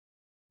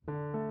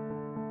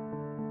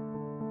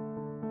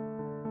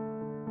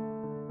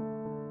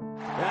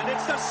And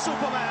it's the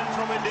Superman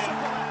from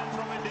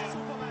India.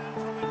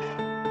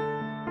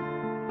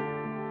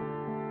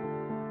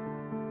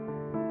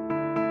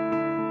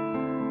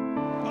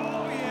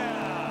 Oh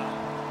yeah!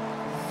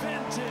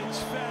 Vintage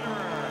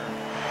Federer.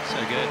 So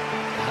good.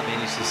 I mean,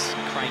 he's just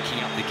cranking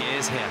up the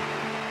gears here.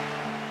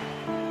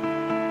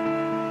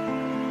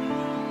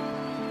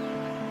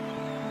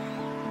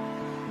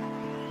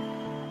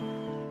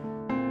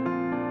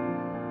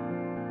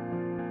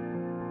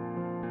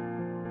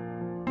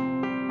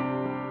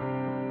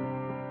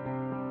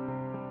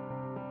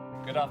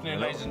 Good afternoon,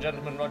 ladies and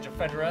gentlemen. Roger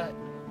Federer.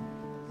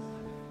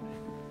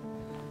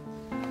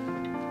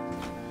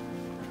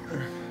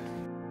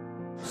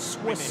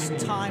 Swiss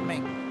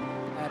timing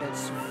at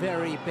its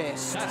very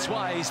best. That's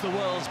why he's the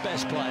world's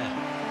best player.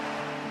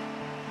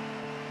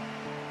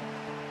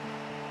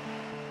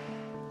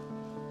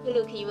 You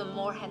look even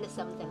more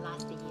handsome than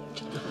last year.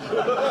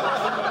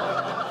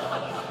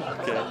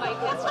 Okay. So my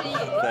question is,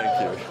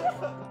 Thank you.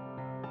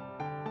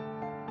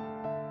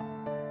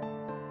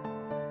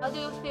 how do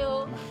you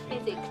feel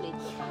physically?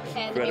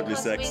 And Incredibly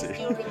because sexy. we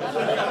still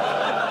remember.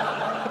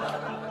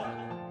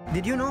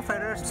 Did you know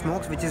Federer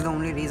smokes, which is the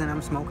only reason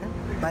I'm smoking,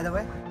 by the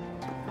way?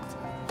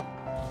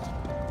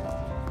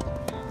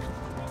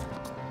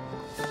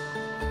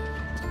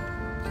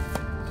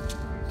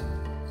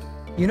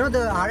 You know the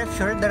RF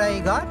shirt that I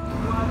got?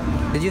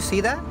 Did you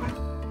see that?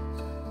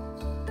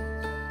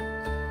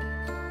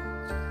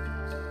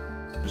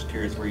 Just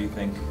curious where you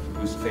think,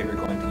 who's the favorite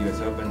going to the US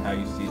Open, how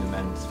you see the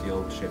men's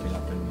field shaping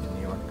up in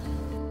New York?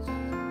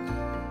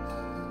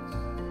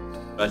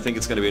 I think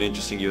it's going to be an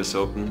interesting US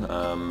Open.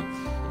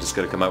 Just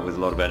got to come out with a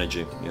lot of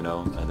energy, you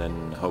know, and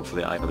then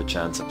hopefully I have a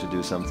chance to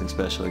do something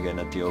special again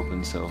at the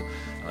Open, so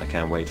I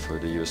can't wait for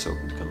the US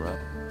Open to come around.